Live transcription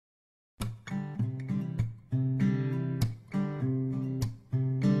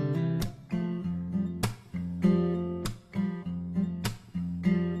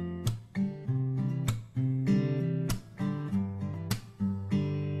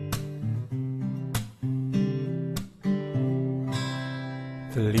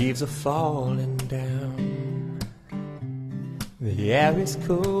The leaves are falling down, the air is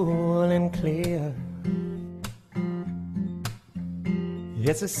cool and clear.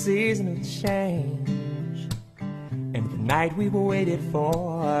 It's a season of change, and the night we've waited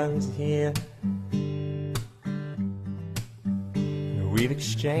for is here. We've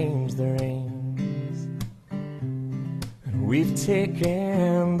exchanged the rings, and we've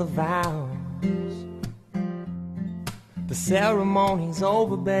taken the vows. The ceremony's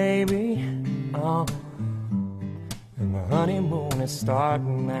over, baby, oh, and the honeymoon is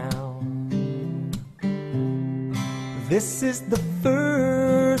starting now. This is the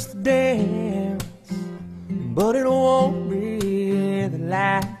first dance, but it won't be the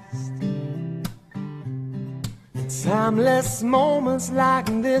last. Timeless moments like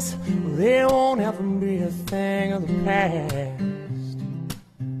this, they won't ever be a thing of the past.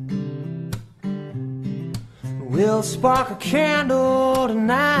 We'll spark a candle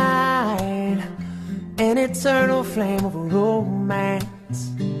tonight, an eternal flame of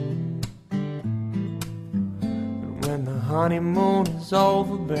romance. When the honeymoon is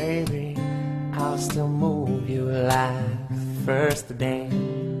over, baby, I'll still move you like the first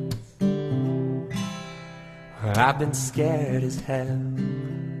dance. Well, I've been scared as hell,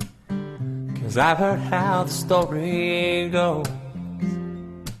 'cause I've heard how the story goes.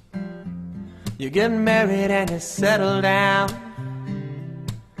 You get married and you settle down,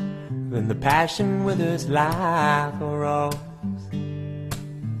 then the passion withers like a rose.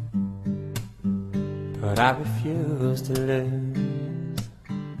 But I refuse to lose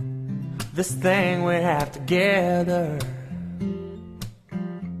this thing we have together,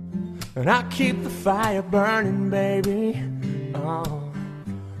 and I keep the fire burning, baby, oh,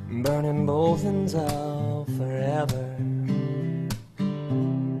 burning both ends of forever.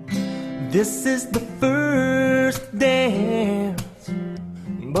 This is the first dance,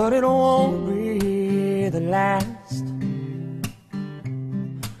 but it won't be the last.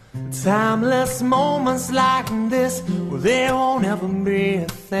 Timeless moments like this, well, they won't ever be a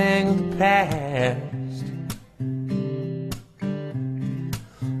thing of the past.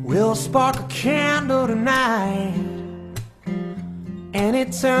 We'll spark a candle tonight, an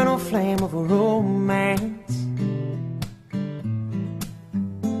eternal flame of romance.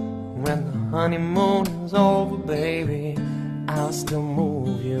 When the honeymoon is over, baby, I'll still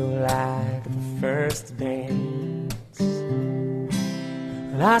move you like the first dance.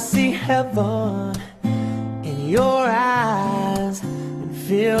 And I see heaven in your eyes and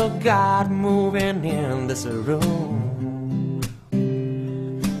feel God moving in this room.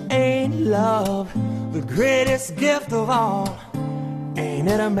 Ain't love the greatest gift of all? Ain't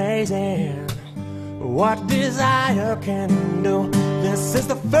it amazing what desire can do? This is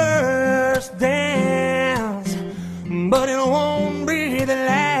the first dance, but it won't be the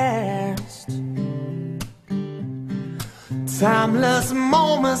last. Timeless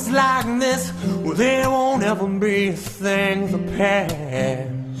moments like this, well, they won't ever be a thing of the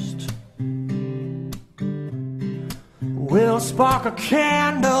past. We'll spark a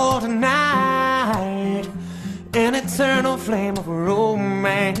candle tonight, an eternal flame of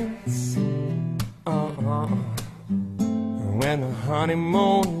romance. When the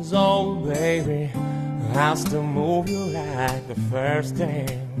honeymoon is over, baby, I'll still move you like the first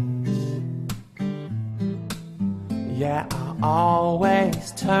dance. Yeah, I'll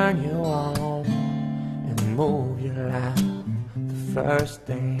always turn you on and move you like the first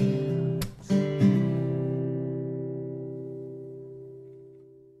dance.